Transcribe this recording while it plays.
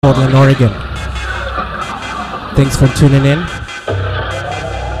Portland, Oregon. Thanks for tuning in.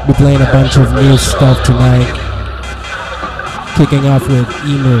 We're playing a bunch of new stuff tonight. Kicking off with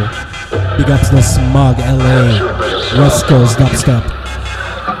Emu. Big ups the Smog LA. West Coast dubstep.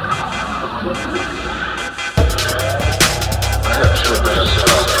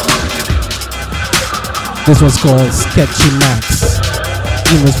 This one's called Sketchy Max.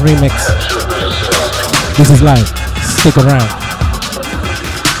 Emu's remix. This is live. Stick around.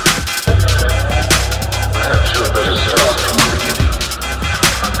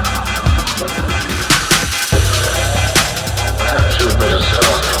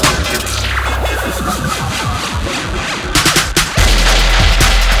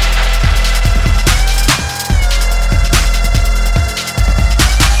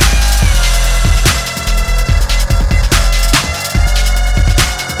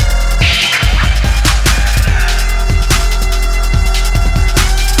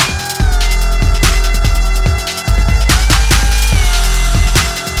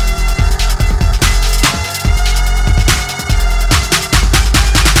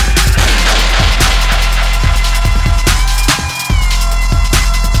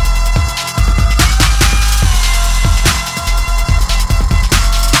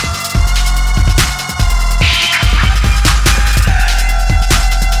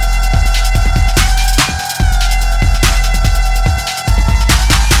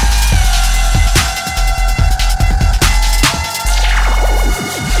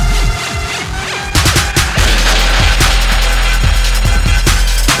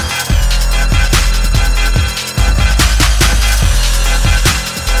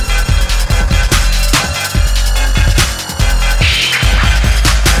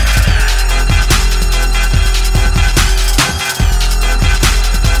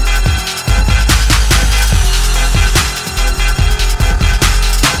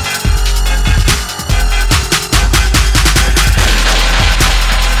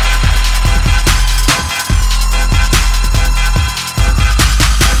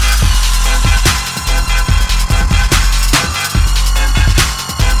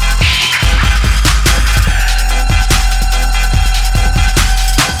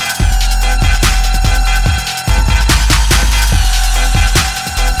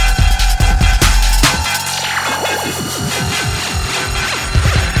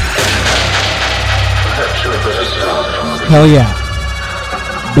 Hell yeah.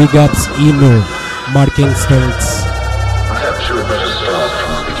 Big ups Emu, marking states.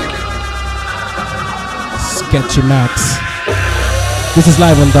 Sketchy Max. This is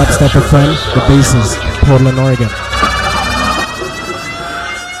live on Dubstep FM, the bases, Portland, Oregon.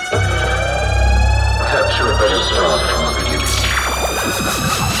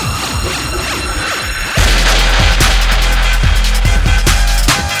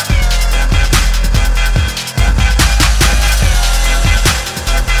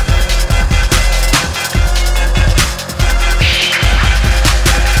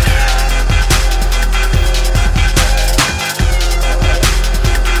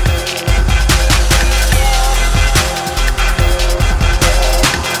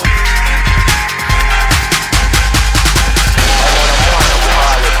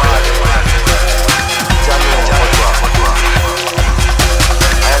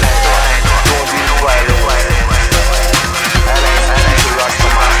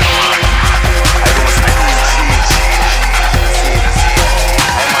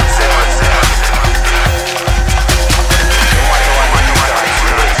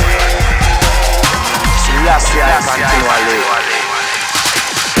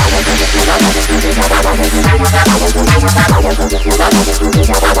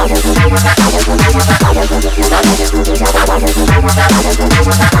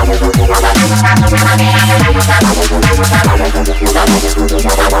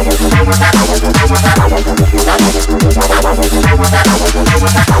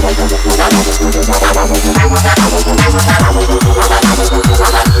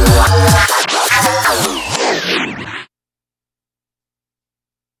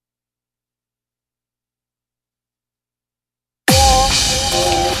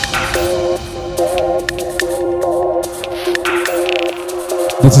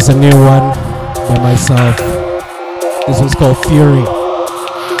 This is a new one by myself. This one's called Fury.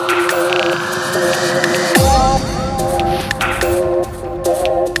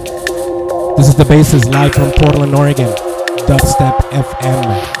 This is the basis live from Portland, Oregon. Dubstep FM.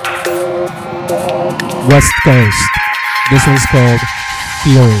 West Coast. This one's called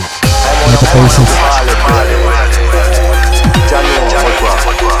Fury. By the basis.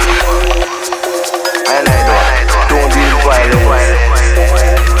 Don't be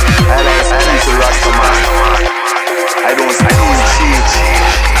violent.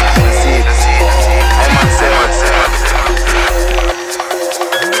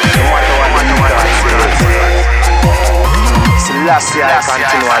 girl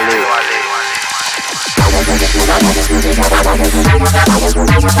continually.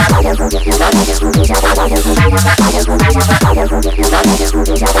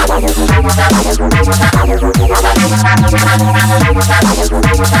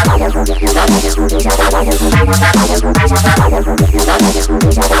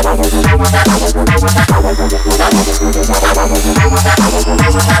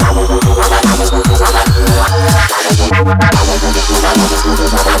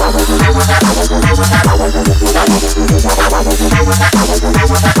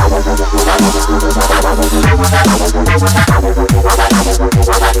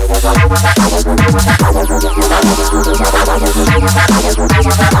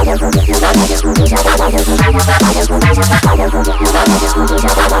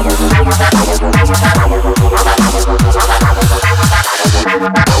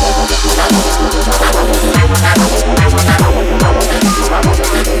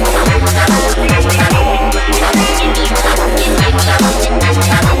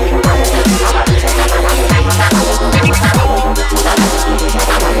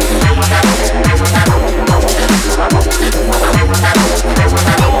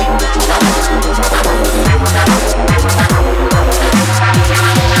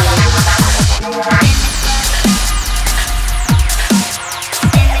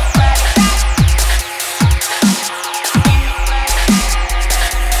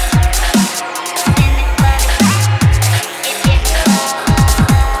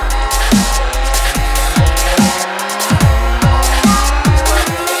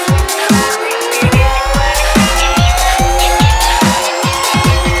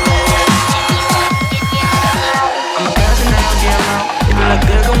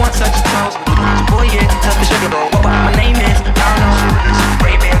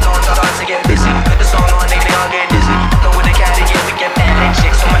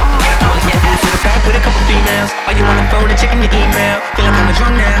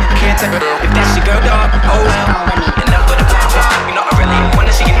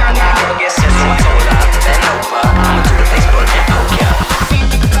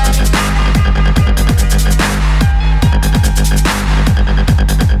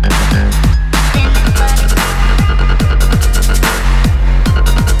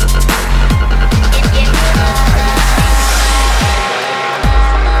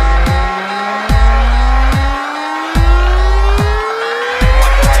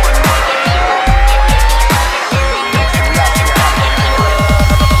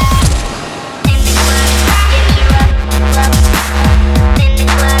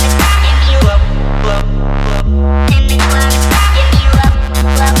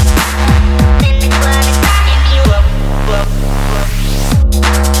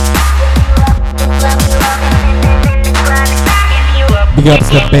 Big ups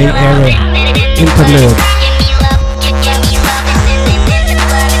the Bay Area Interlude.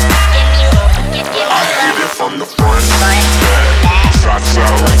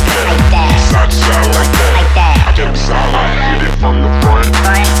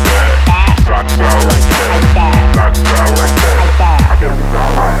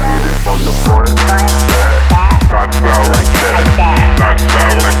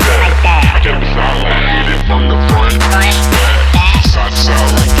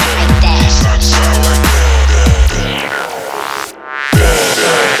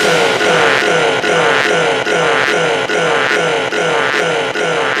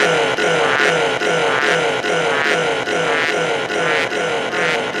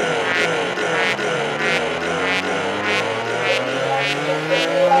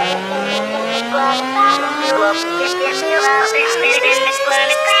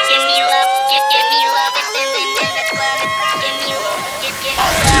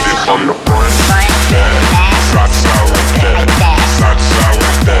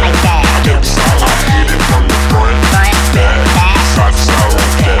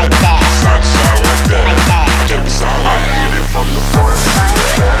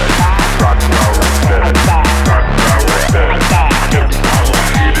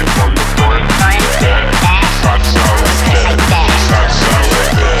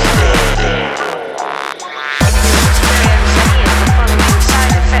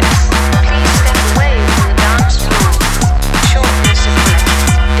 Side effects. Please step away from the dance floor.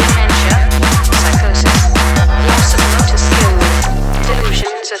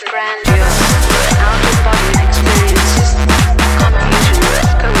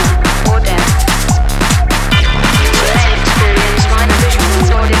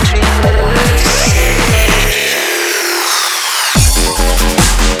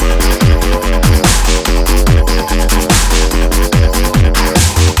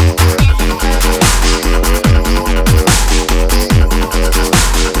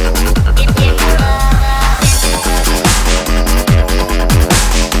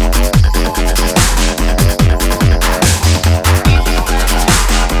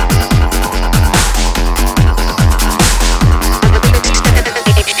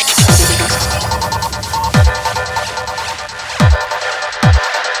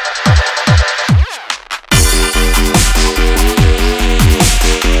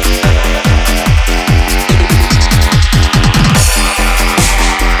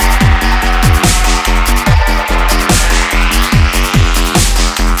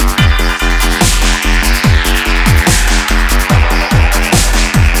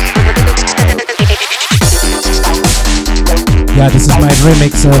 This is my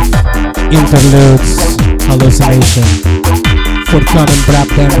remix of Interludes Hallucination. Forthcoming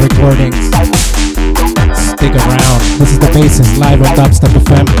Brapdam Recordings. Stick around. This is the basis live on Dubstep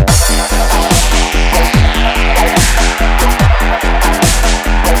FM.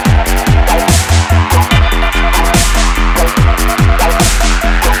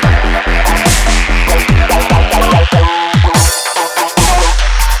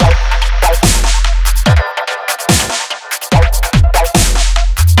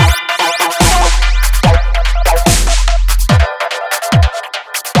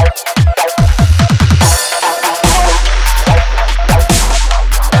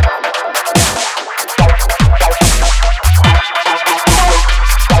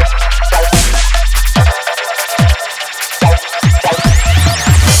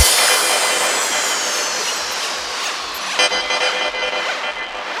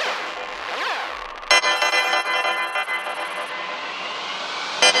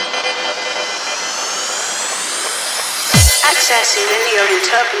 Accessing linear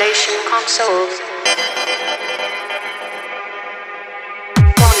interpolation console.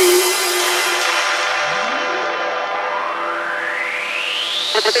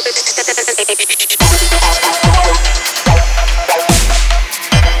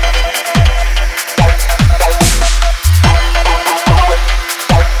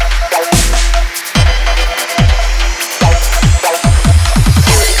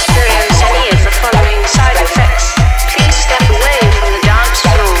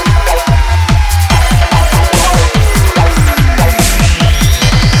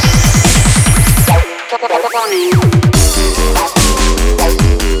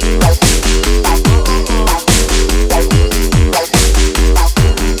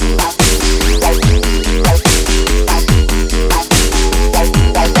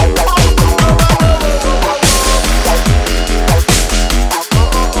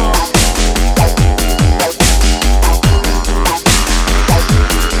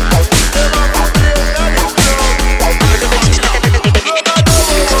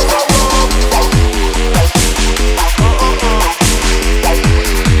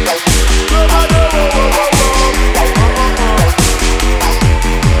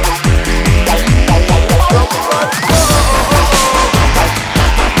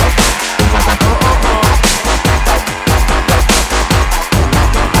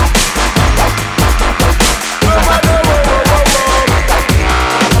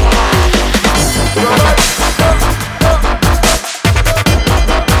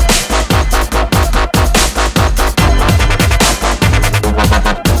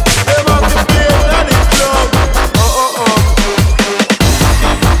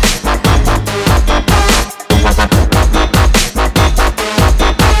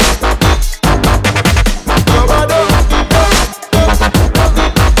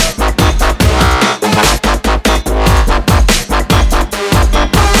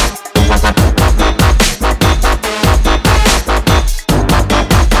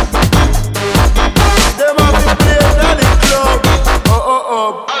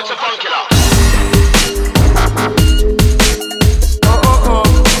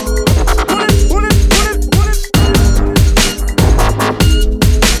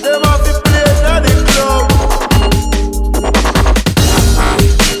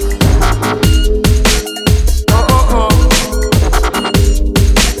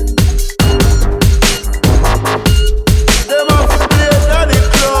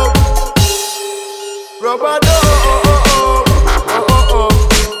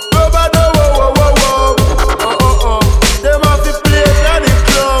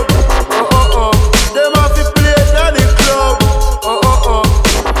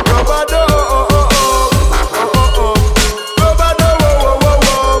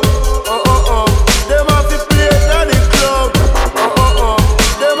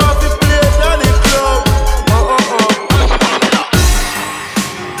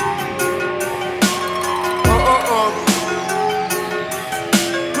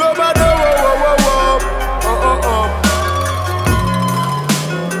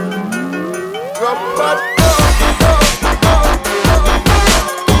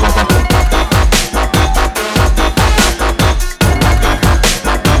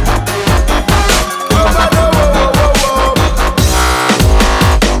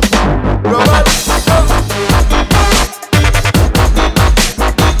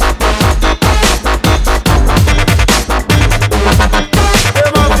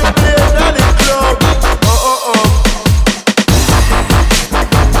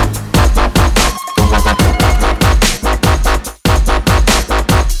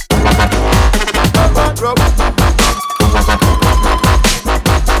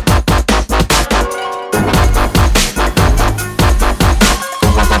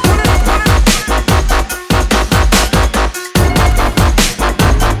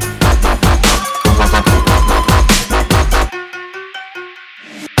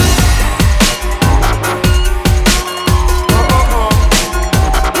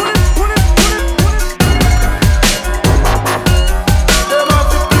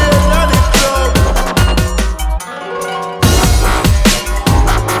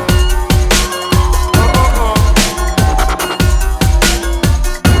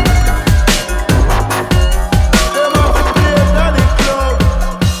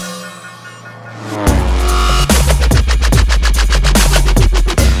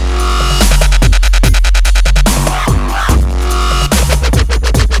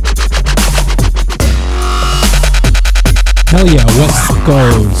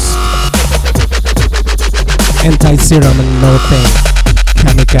 Ghost, Anti-Serum and No Thing,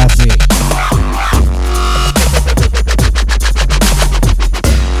 Kamikaze.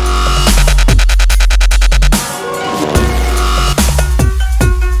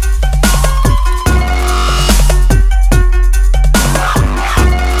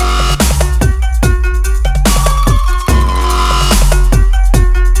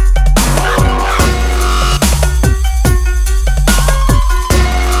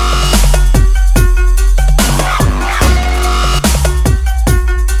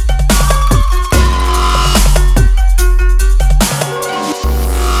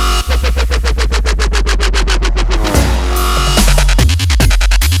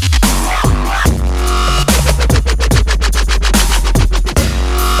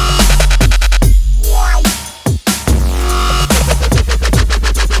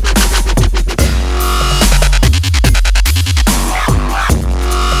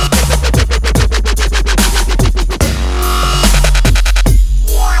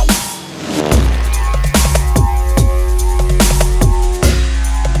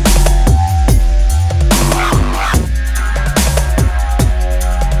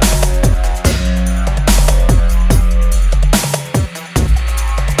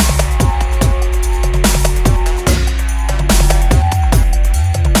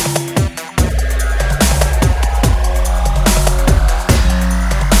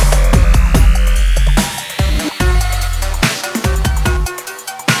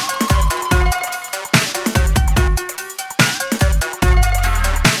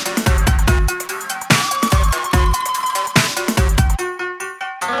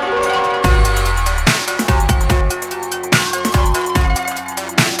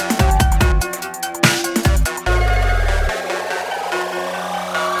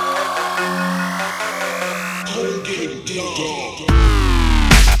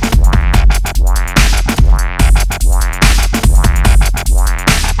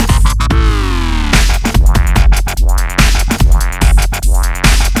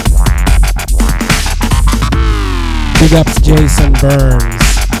 Big ups Jason Burns.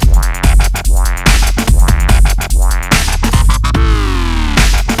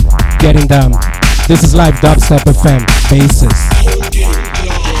 Getting Dumb. This is live Dubstep FM basis.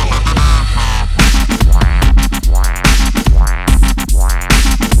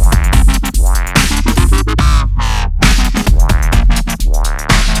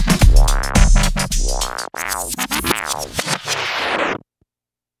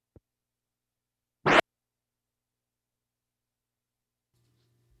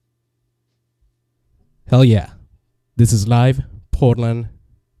 Hell yeah. This is live Portland,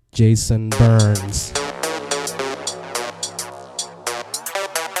 Jason Burns.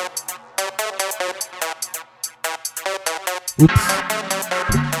 Oops.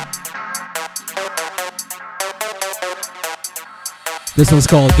 This one's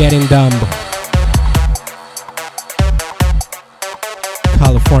called Getting Dumb.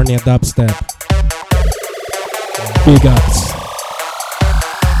 California dubstep. Big ups.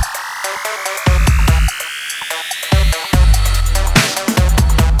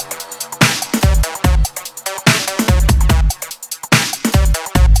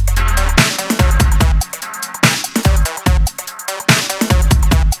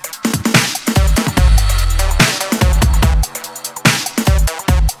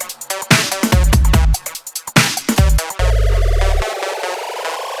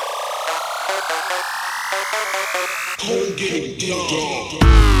 Colgate.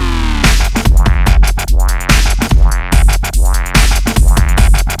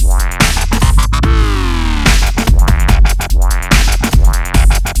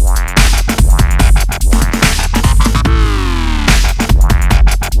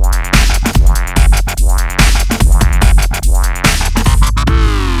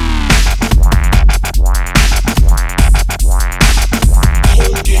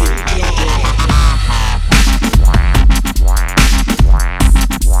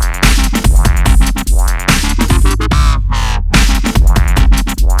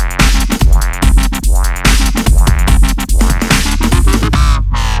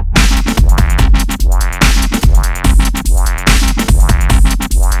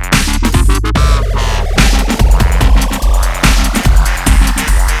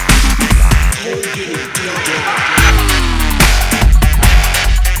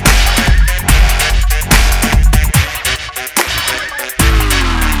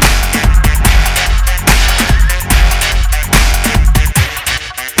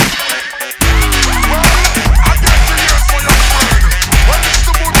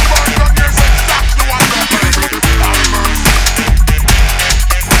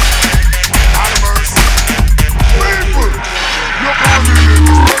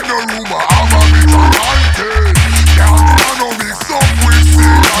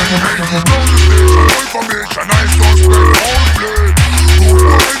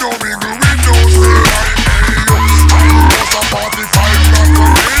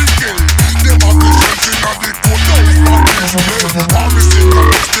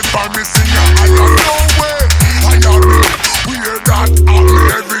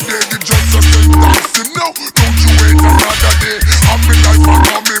 you know, don't you wait another day. I'm in life and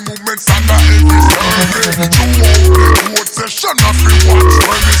all my movements and not every survey. You won't play board session if you watch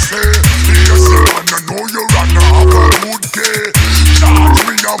when me say. Yes, you wanna know you run have a good day. Charge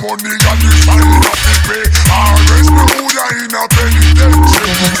me your money and you sign up to pay. Arrest me who ya in a penitentiary.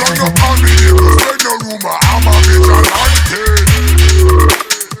 Turn up on me neighbors, spread no rumor, I'm a vigilante.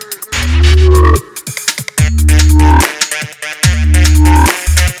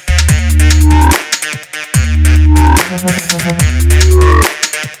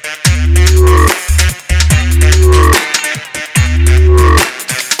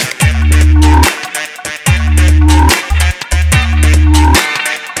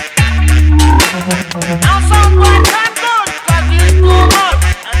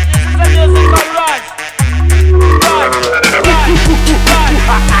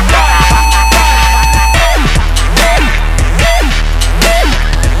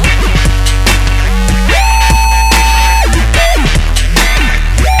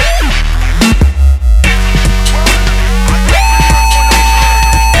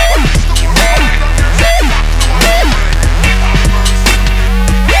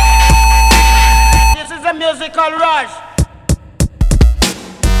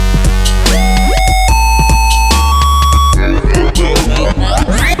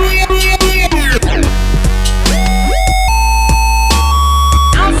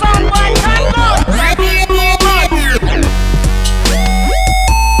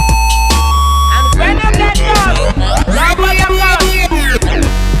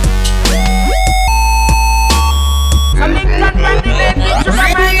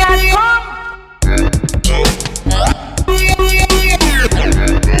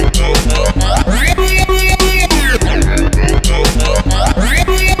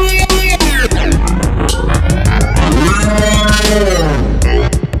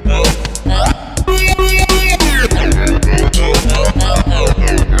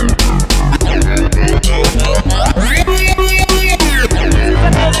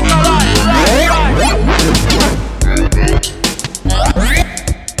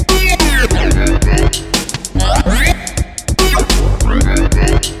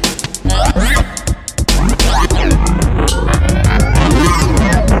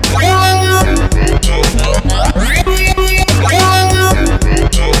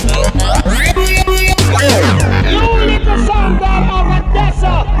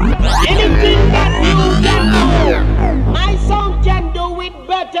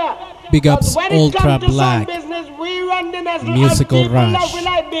 Big ups Ultra Black, Musical Rush.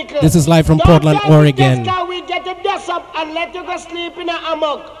 This is live from Portland, Oregon.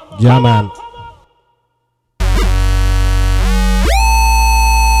 Yeah, man.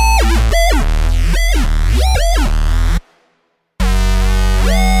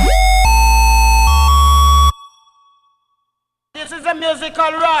 This is a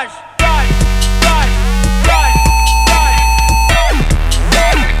musical rush.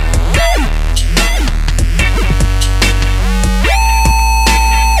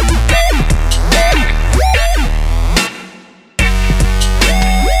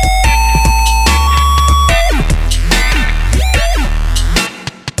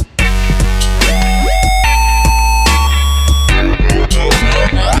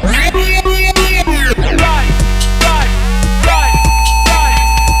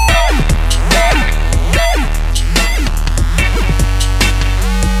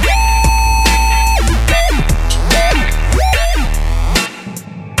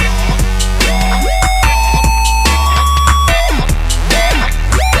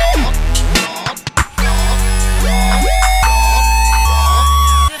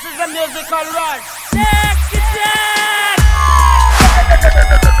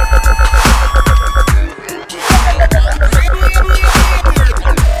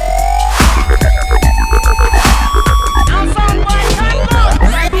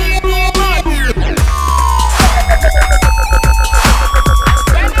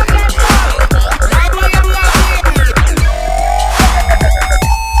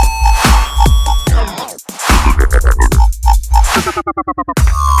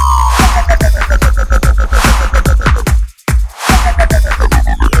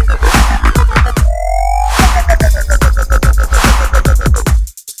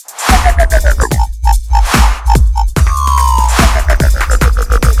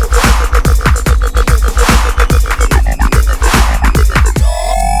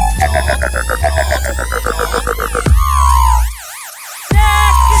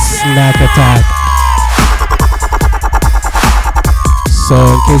 Snack Attack. So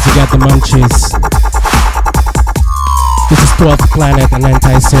in case you got the munchies, this is 12th Planet and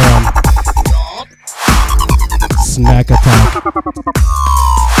Anti-Serum. Snack Attack.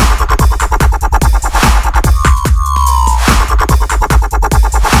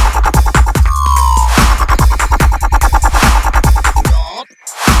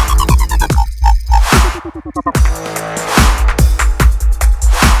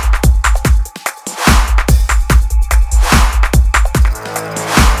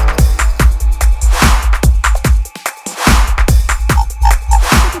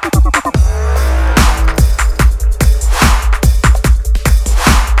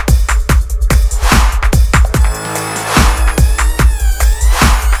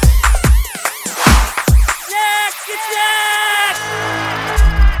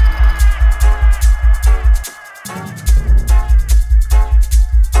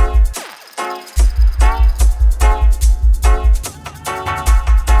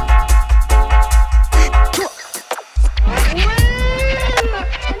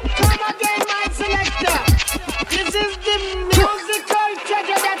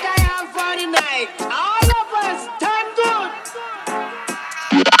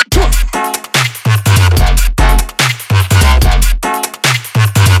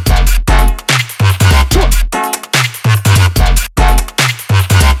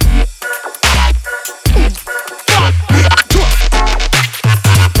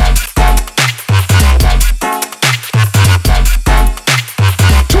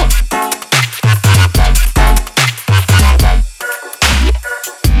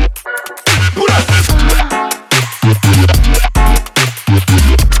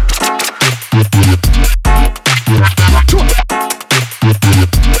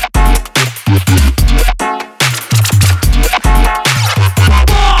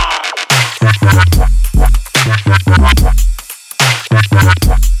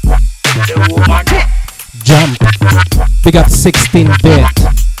 Big up 16-bit.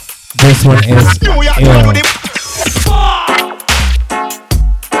 This one is ill.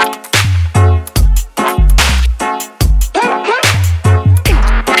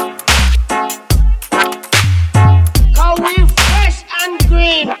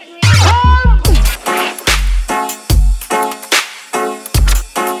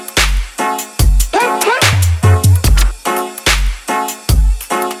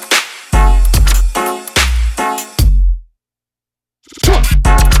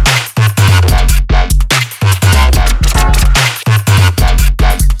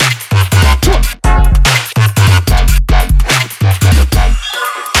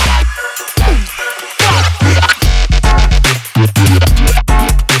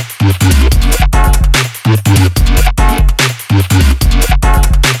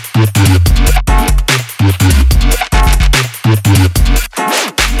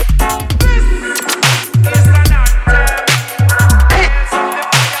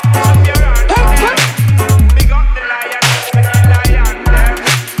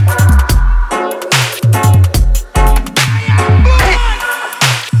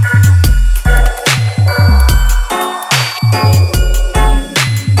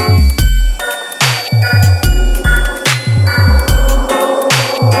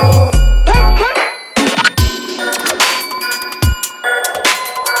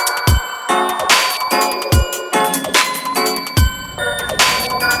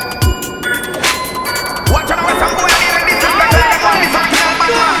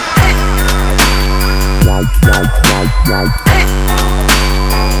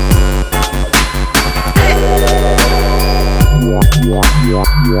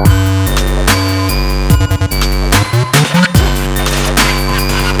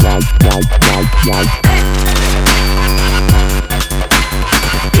 Like.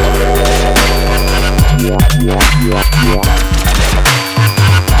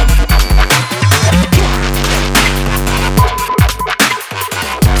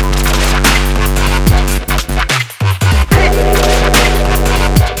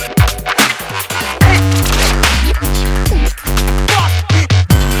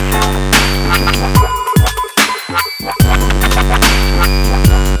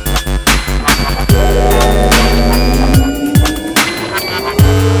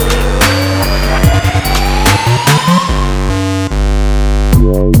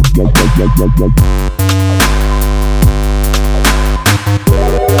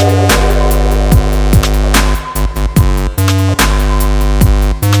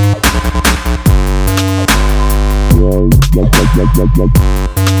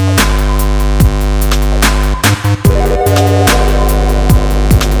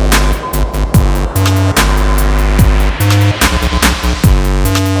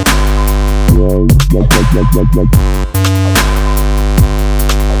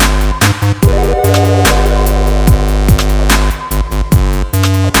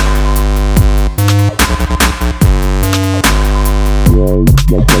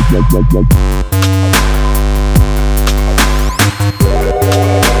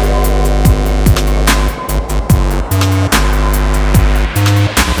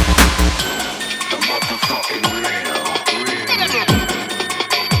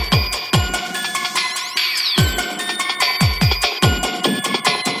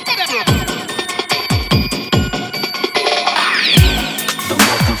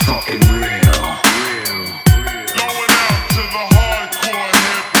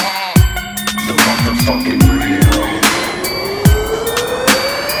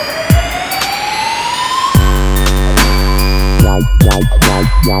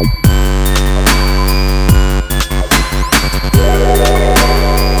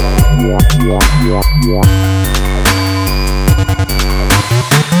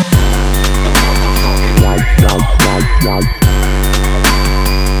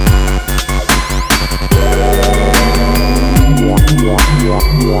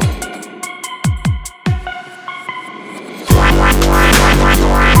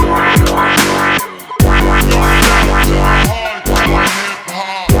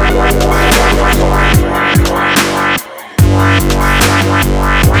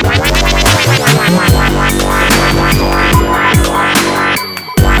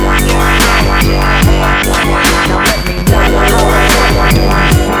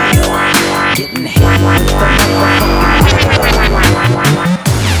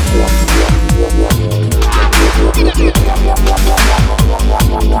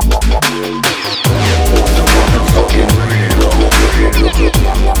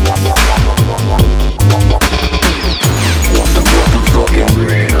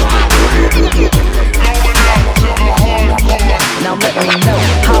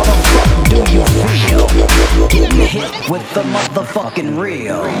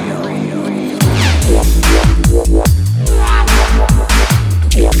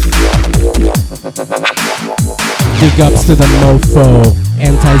 Big ups to the mofo,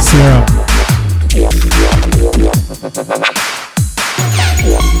 anti-serum.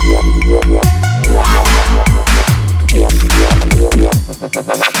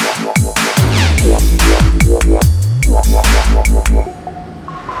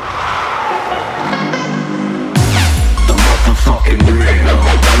 The motherfucking real.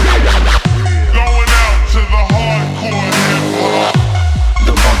 Going out to the hardcore hip-hop.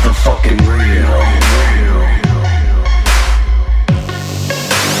 The motherfucking real.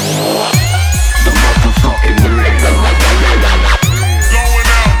 The motherfucking real. Going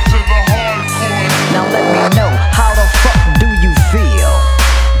out to the hardcore. Now let me know, how the fuck do you feel?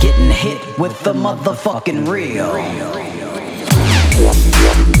 Getting hit with the motherfucking real.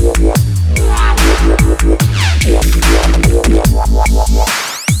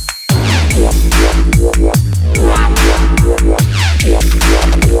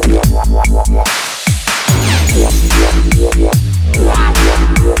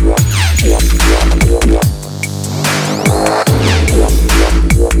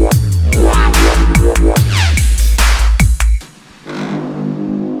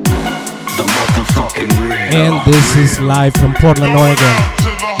 And this is live from Portland, Oregon.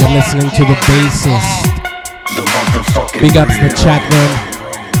 You're listening to the bassist. Big ups the chat room.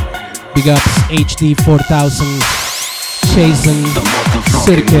 Big ups HD 4000, Chasen,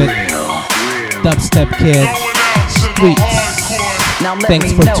 Circuit, Dubstep Kid, Streets.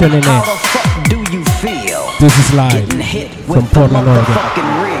 Thanks for tuning in. This is live from Portland, Oregon.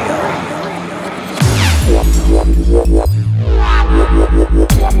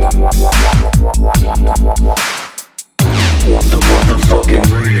 The motherfucking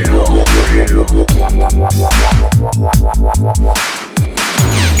real.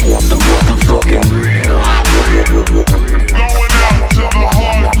 The motherfucking real. Going out to the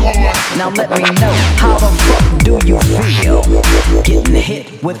hardcore. Now let me know, how the fuck do you feel? Getting hit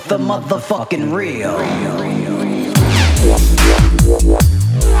with the motherfucking real. The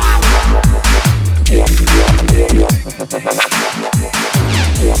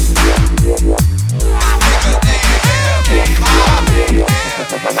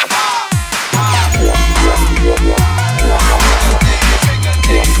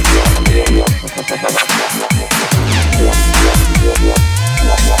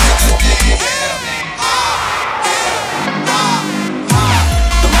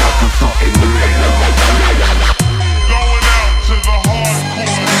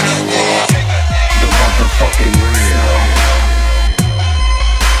motherfucking real.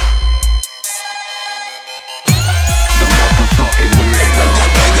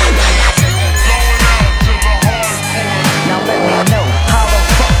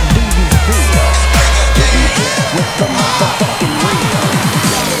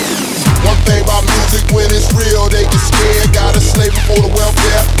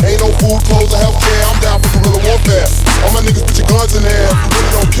 rap. Ain't no food, clothes, or healthcare. I'm down for guerrilla warfare. All my niggas put your guns in the air. You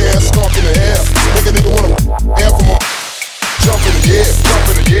really don't care, skunk in the air. Make a nigga wanna air from a jump in the air, jump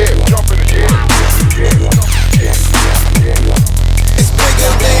in the air, jump in the air. It's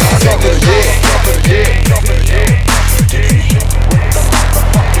bigger than jump in the air, jump in the air, jump in the air. It's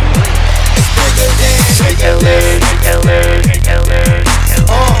bigger than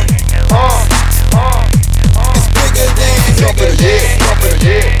It's bigger than jump in the air, jump in the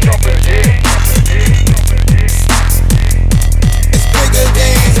air, jump in the air. It's bigger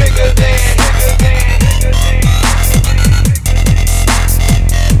than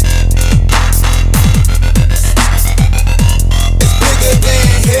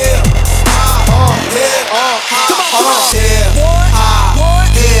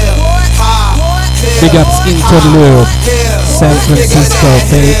Big ups Interlude, San Francisco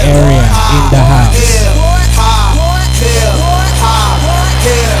Bay Area in the house.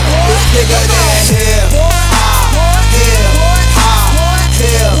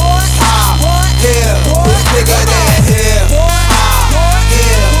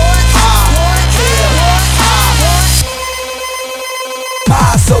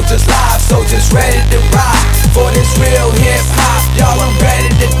 My soldiers, live soldiers, ready to rock for this real hip hop. Y'all, I'm ready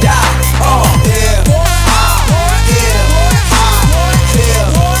to die.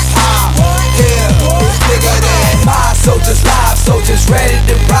 My soldiers, live soldiers, ready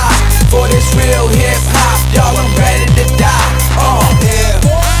to rock for this real hip hop. Y'all, I'm ready to die.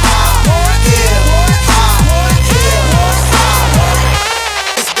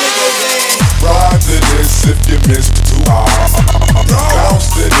 Ride to this if you missed too hard. Bounce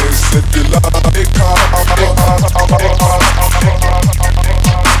to this if you love it.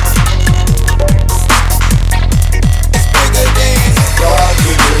 Ride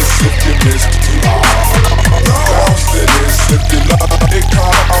to this if you missed too hard. Bounce to this if you love it.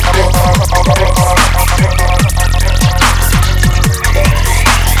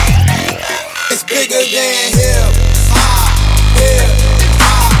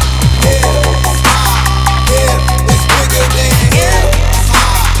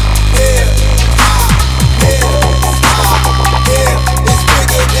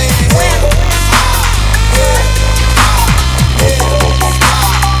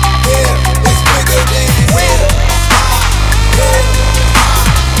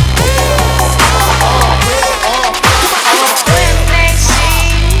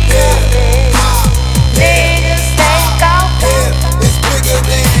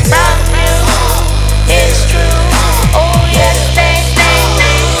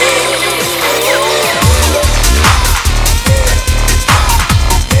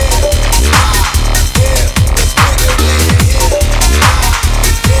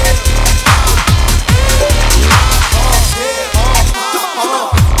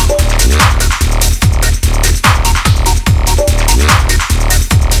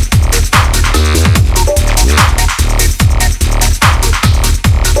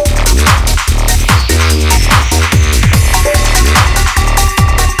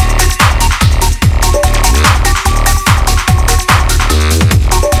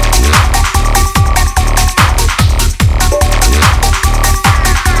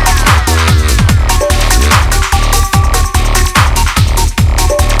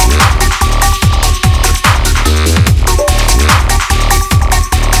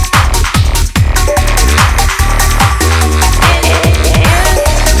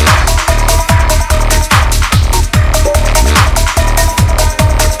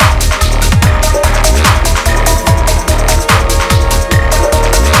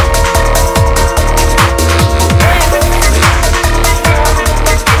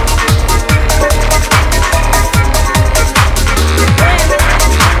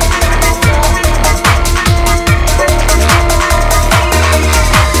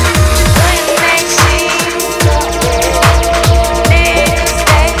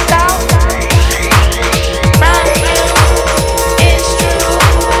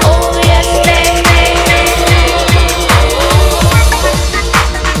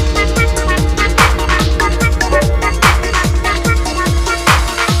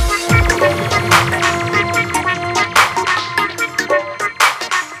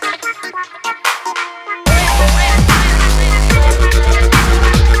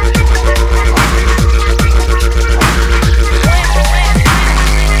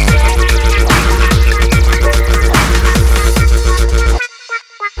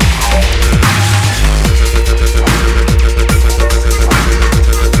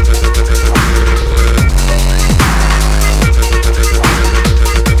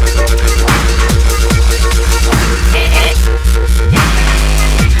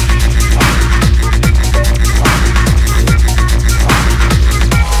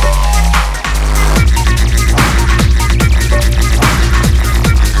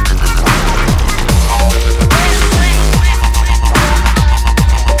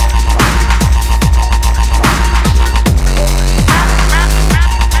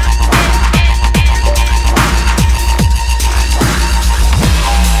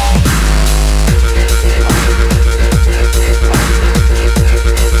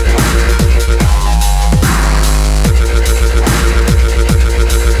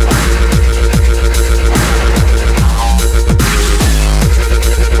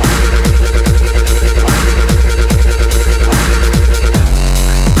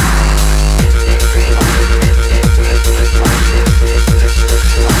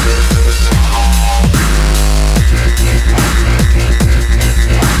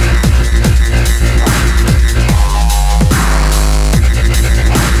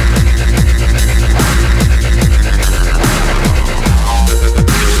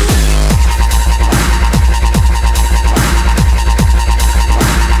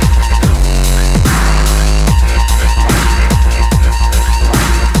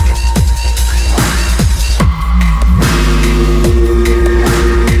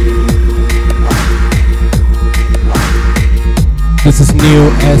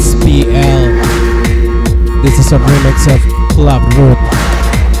 New SPL. This is a remix of Club Root.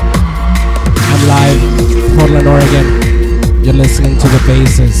 I'm live, Portland, Oregon. You're listening to The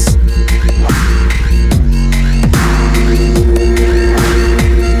Basis.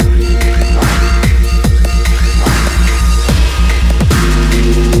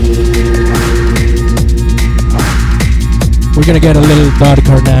 We're gonna get a little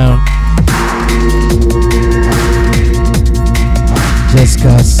darker now. Just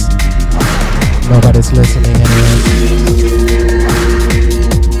cause nobody's listening anyway.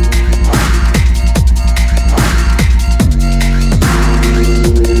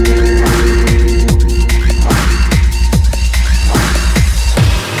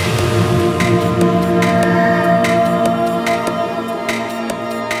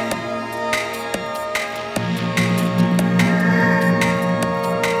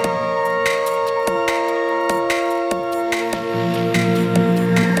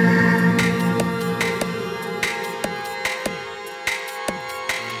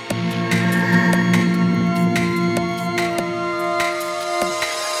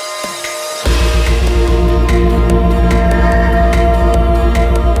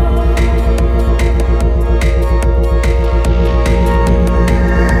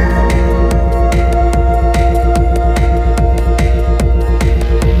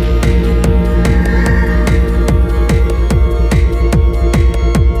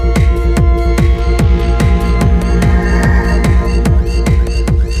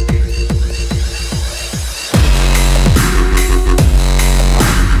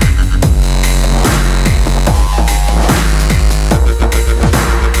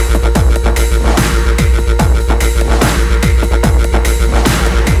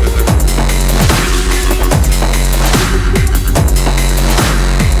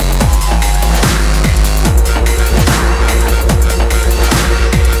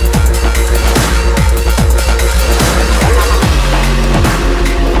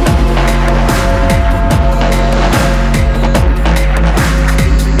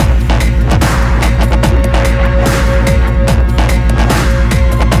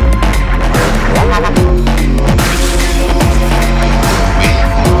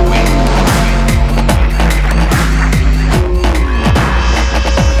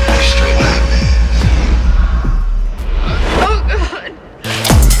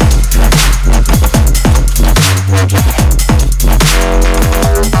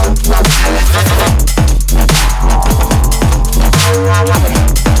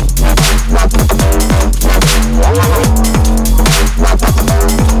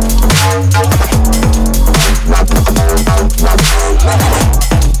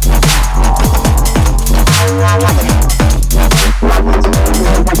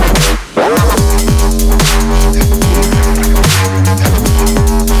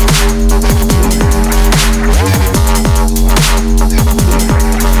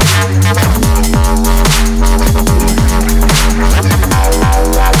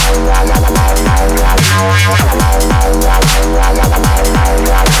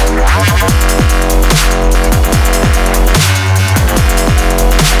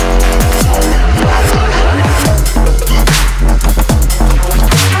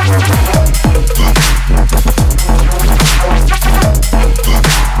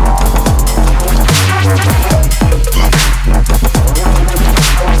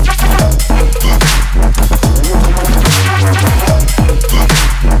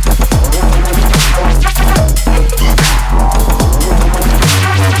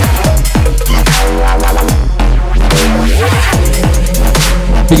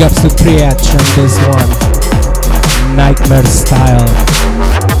 Big ups to Triach on this one. Nightmare Style.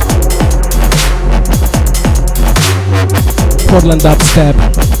 Portland Dubstep.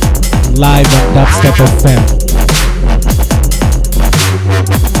 Live on Dubstep FM.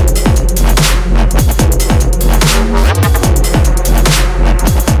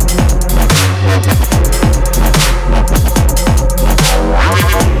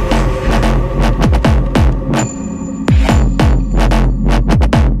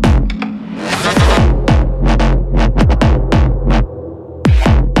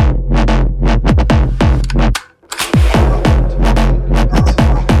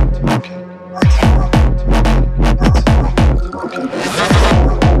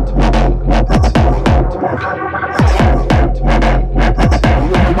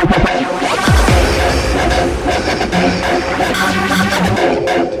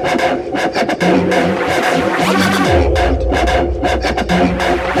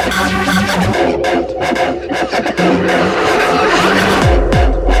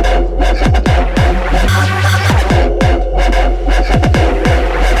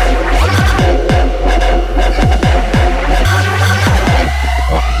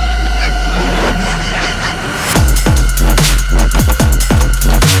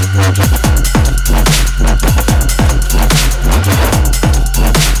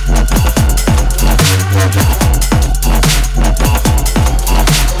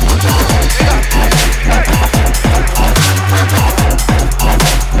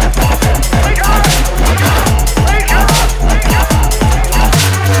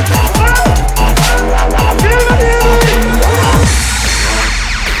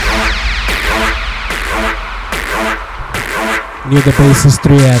 Near the bass's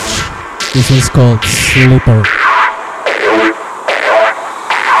 3H. This is called Sleeper.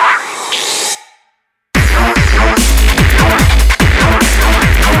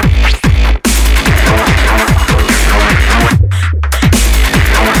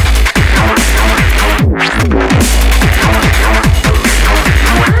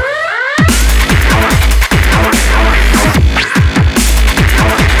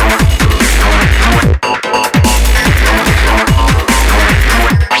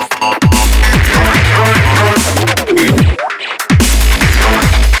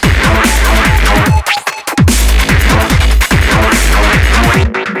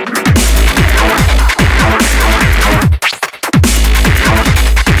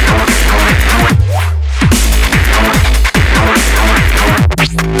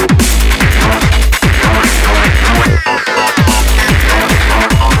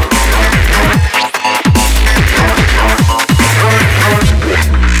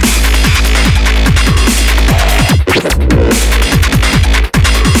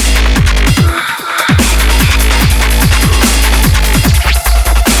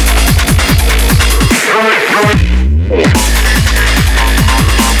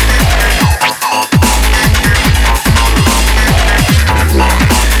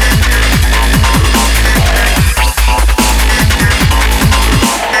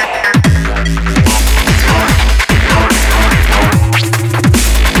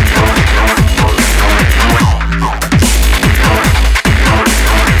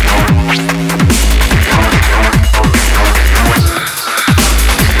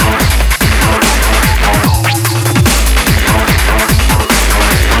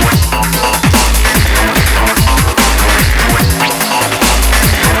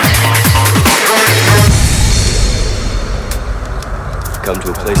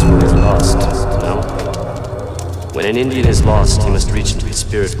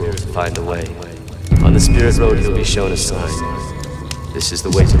 Find a way. On the spirit road, you'll be shown a sign. This is the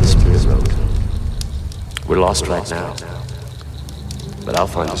way to the spirit road. We're lost right now, but I'll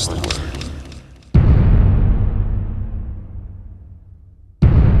find us somewhere.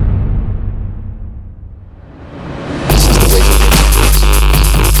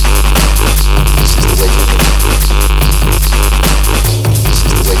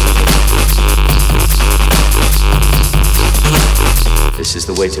 This is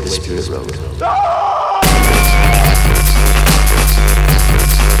the way to the spirit road.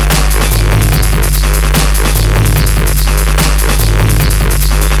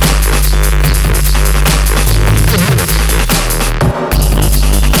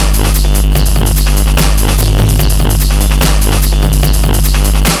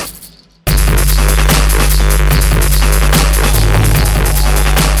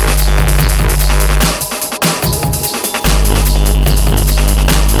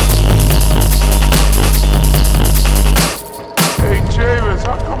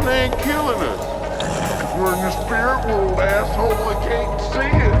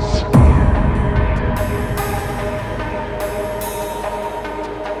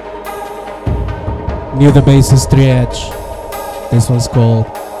 Near the bass's 3H. This one's called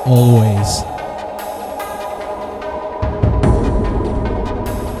Always.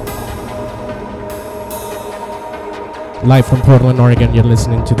 Live from Portland, Oregon, you're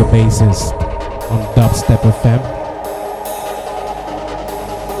listening to the basses on Dubstep FM.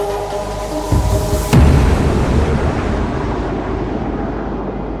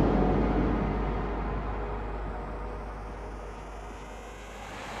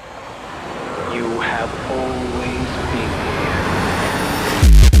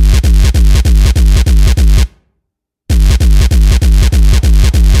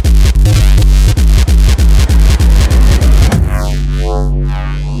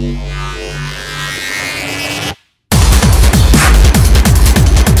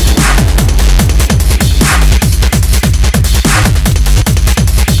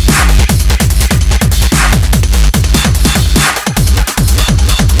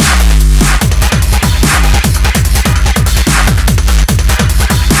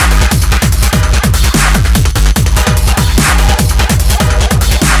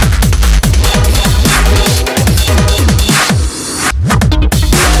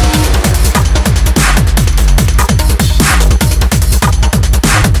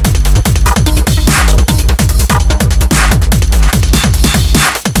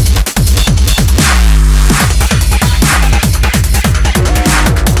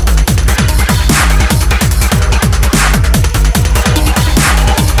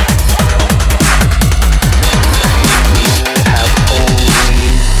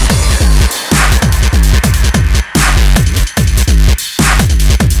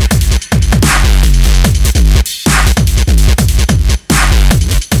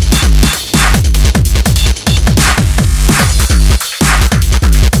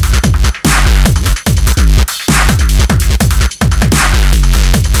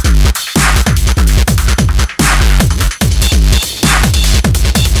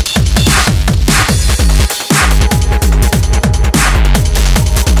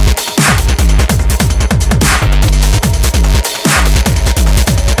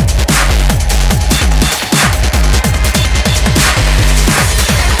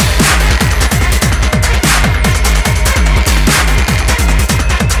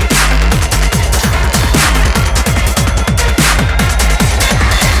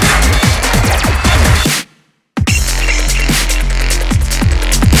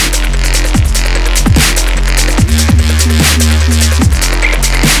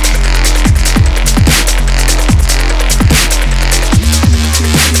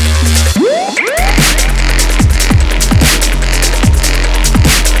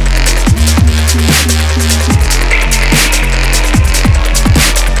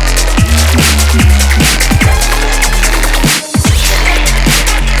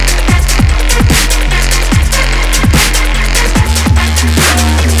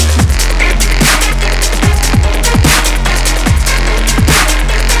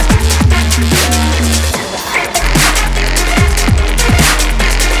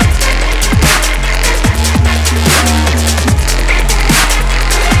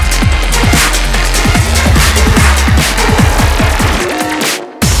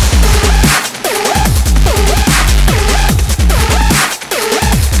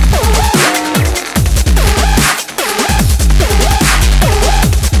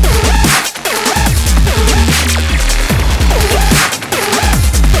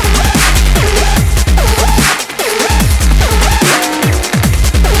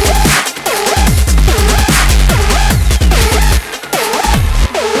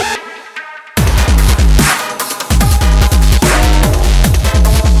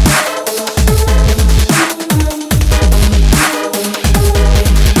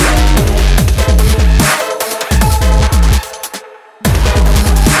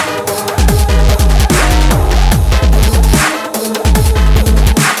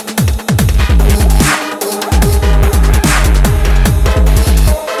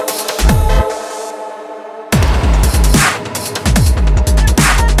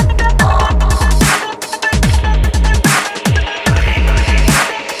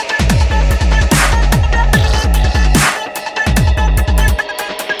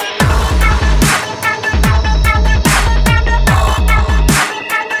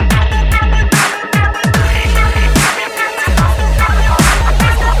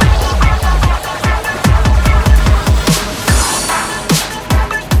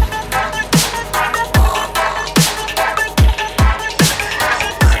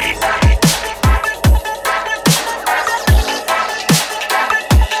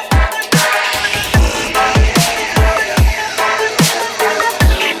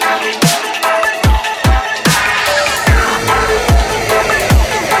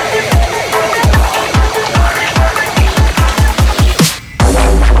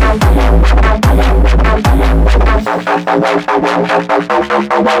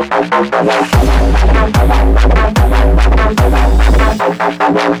 The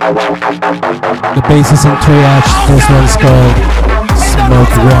bass is in triage. This one's called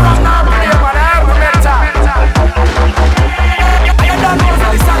Smoke One.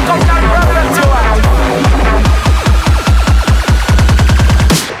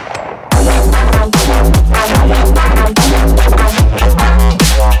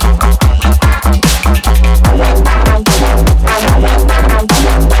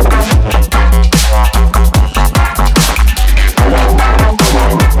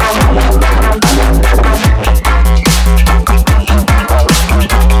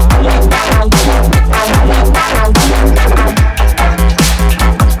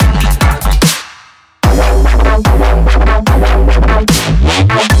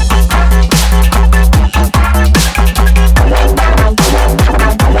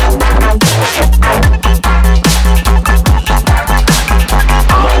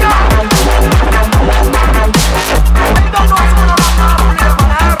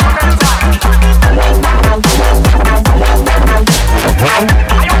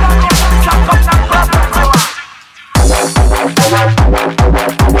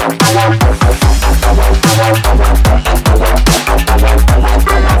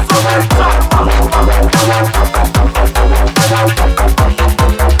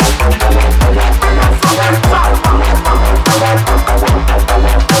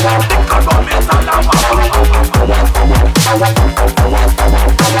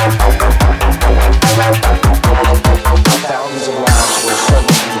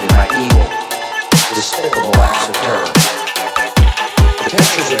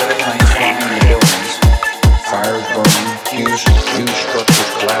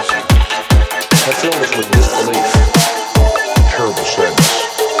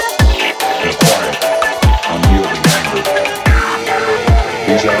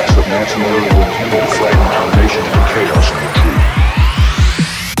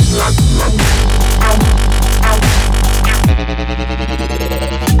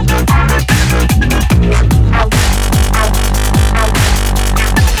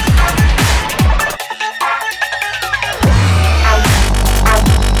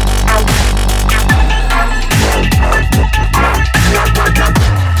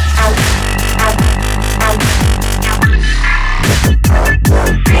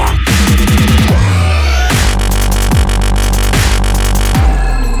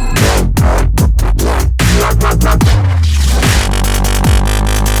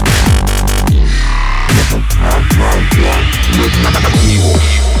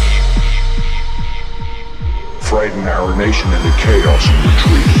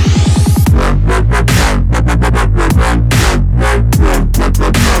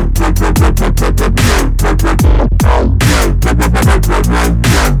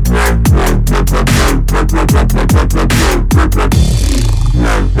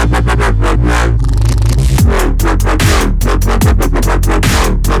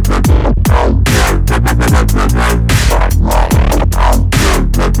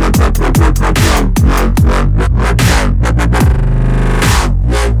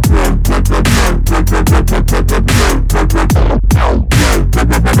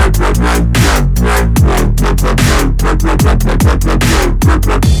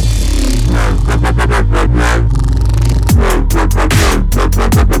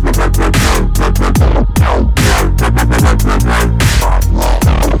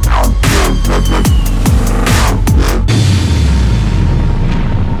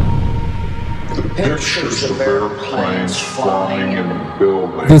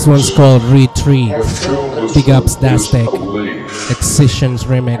 This one's called Retreat. Big ups Dastek. Excisions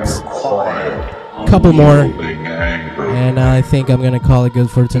remix. Couple more. And I think I'm gonna call it good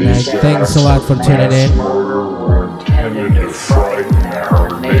for tonight. Thanks a lot for tuning in.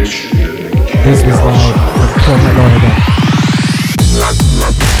 This was live from Portland, Oregon.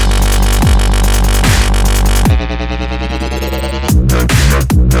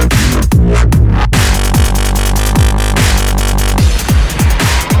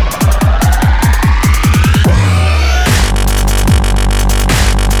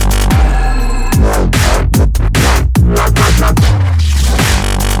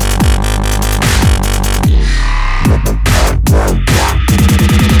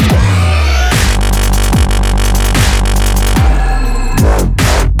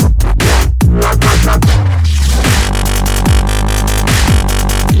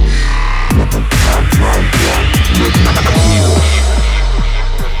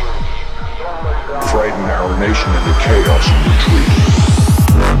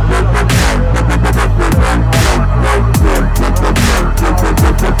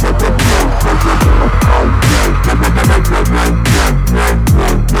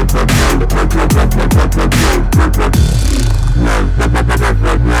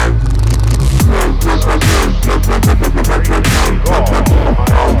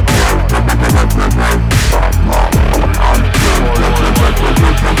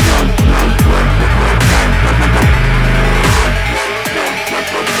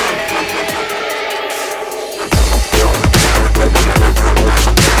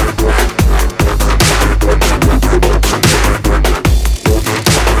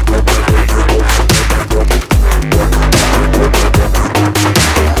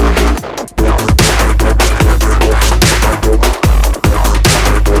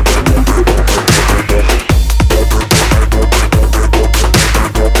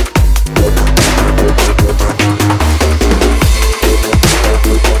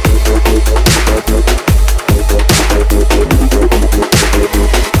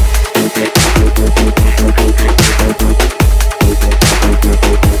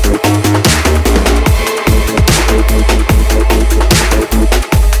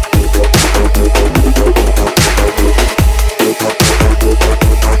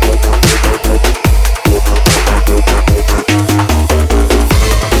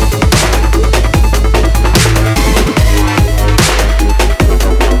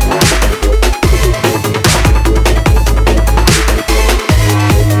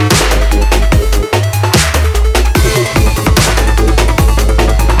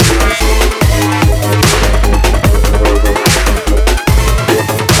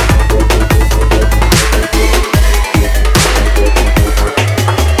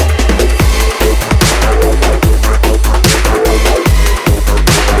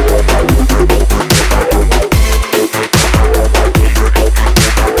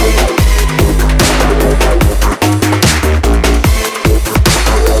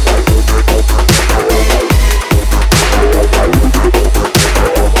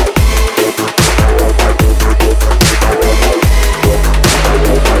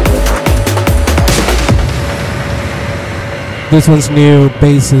 This one's new,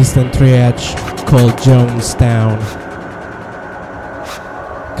 bassist and triage called Jonestown.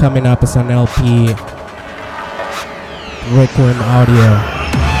 Coming up as an LP, Requiem Audio.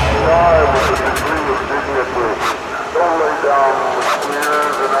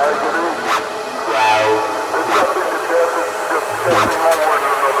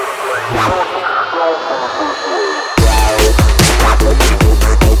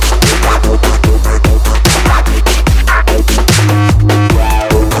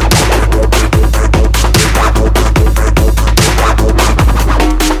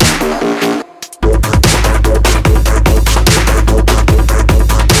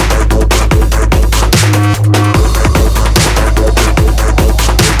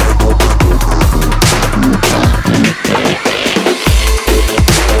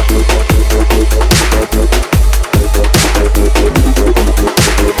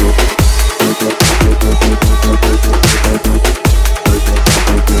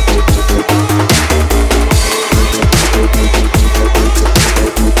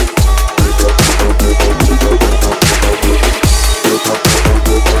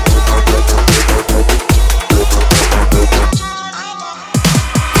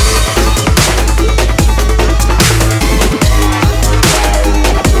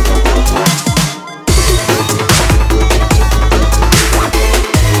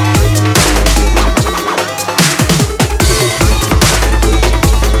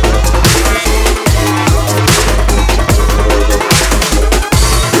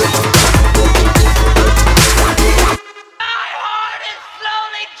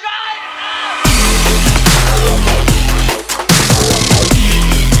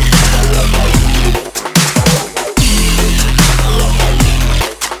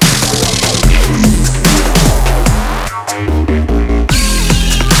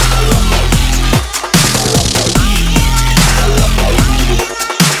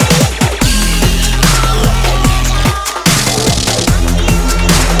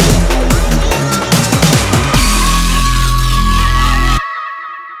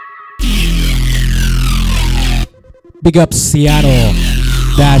 Big up Seattle-EXP.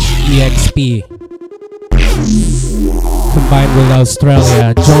 Combined with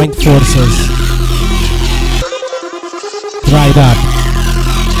Australia, joint forces. Dried up.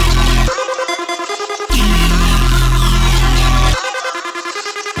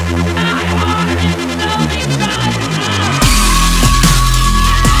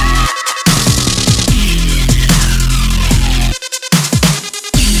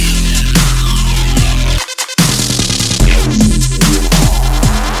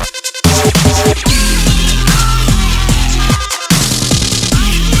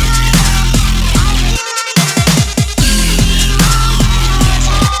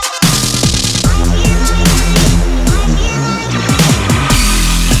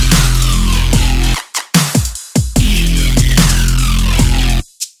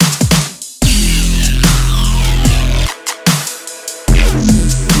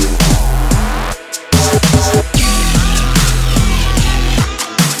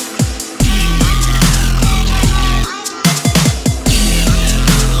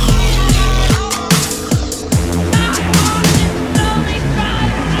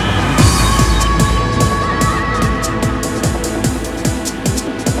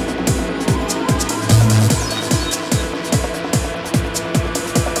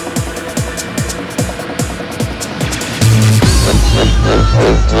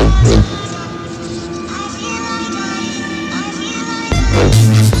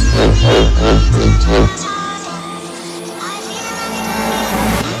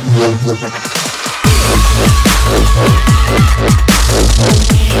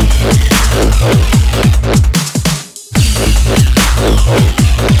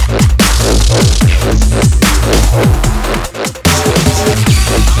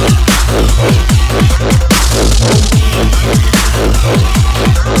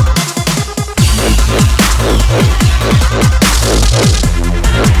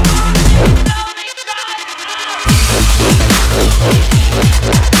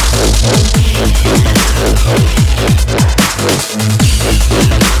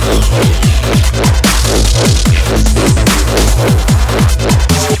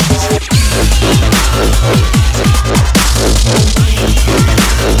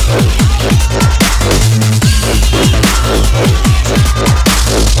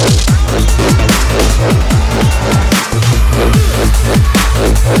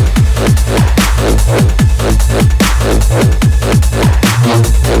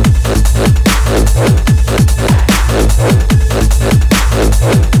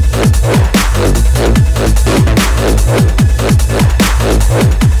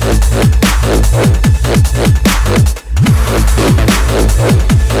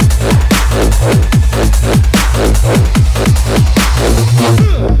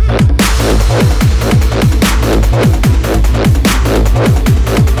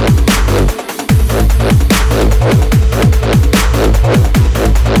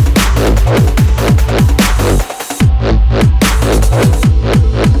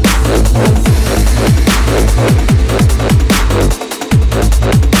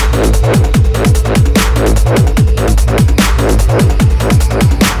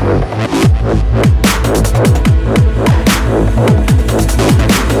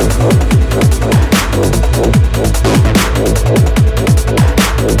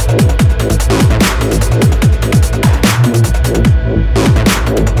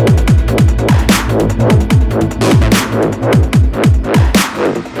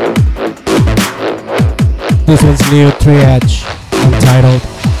 This one's new, 3Edge, untitled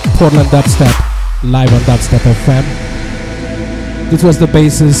Portland Dubstep, live on Dubstep FM. This was the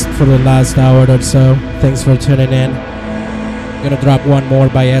basis for the last hour or so. Thanks for tuning in. Gonna drop one more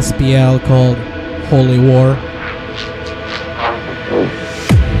by SPL called Holy War.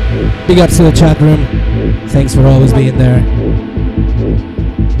 Big ups to the chat room. Thanks for always being there.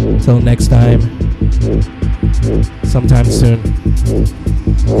 Till next time. Sometime soon.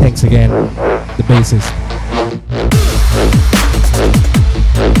 Thanks again. The basis.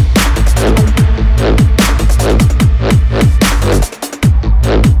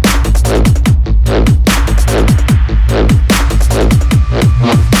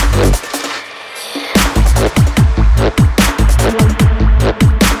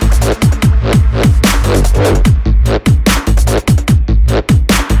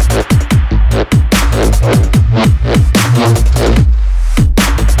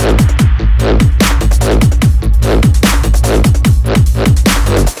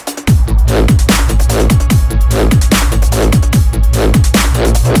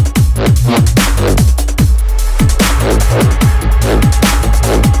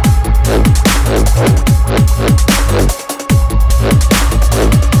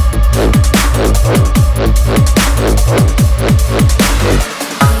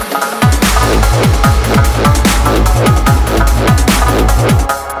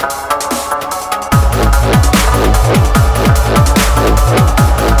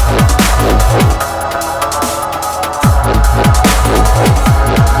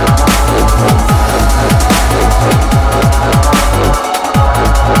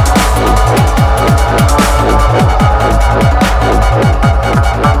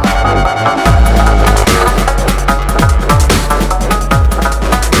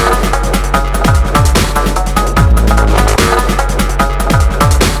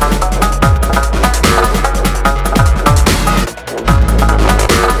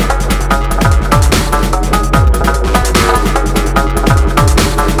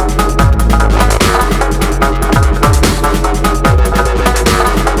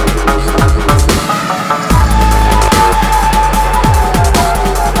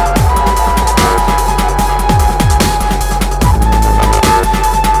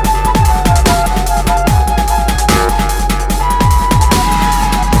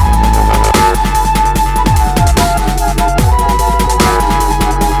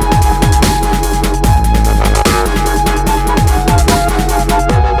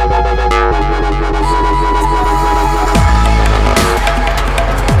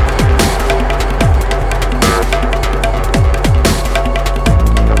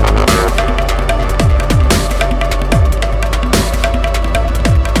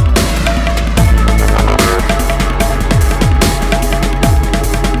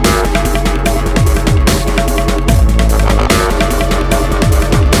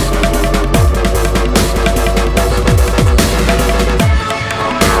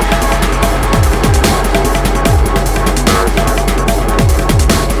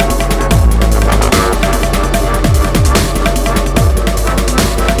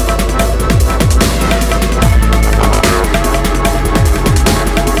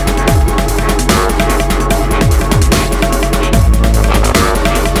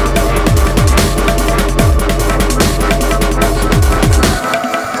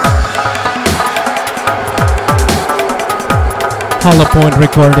 Hollow Point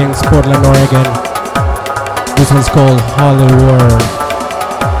Recordings, Portland, Oregon. This one's called Hollywood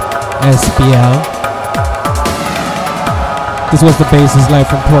SPL. This was the basis live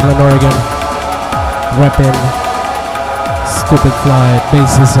from Portland, Oregon. Reppin' Stupid Fly,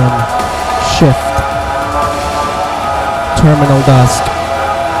 Bassism, Shift, Terminal Dusk,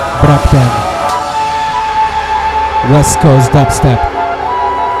 Brapten, West Coast Dubstep,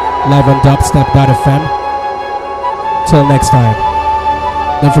 live on dubstep.fm. Till next time.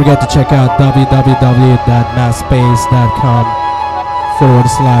 Don't forget to check out www.masspace.com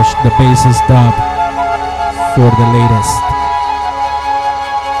facebook.com/thebassistdub for the latest.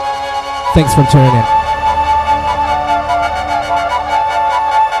 Thanks for tuning in.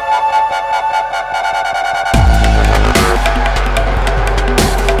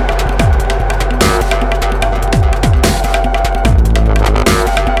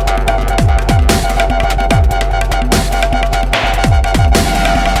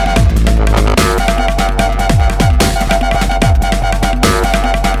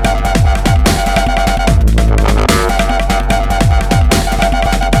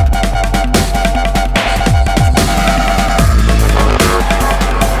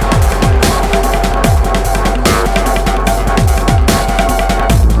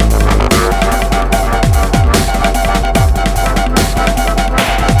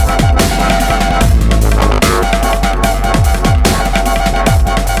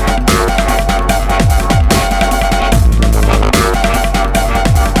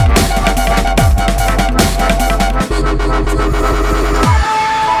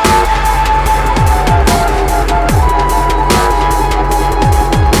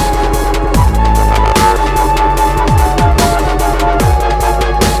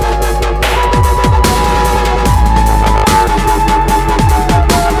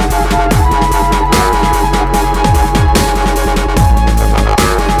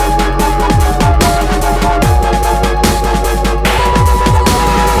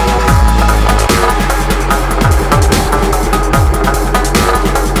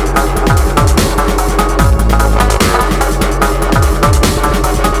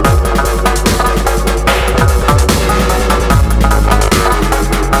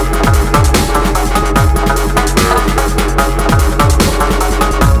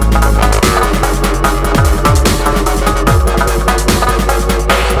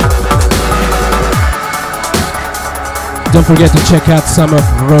 Don't forget to check out some of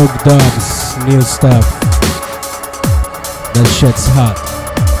Rogue Dog's new stuff. That shit's hot.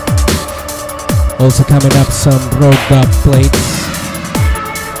 Also coming up, some Rogue Dog plates.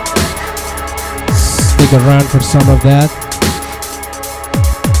 Stick around for some of that.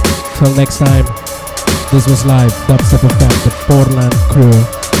 Till next time, this was live, Dubstep FM, the Portland crew,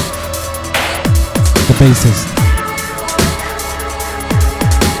 the bassist.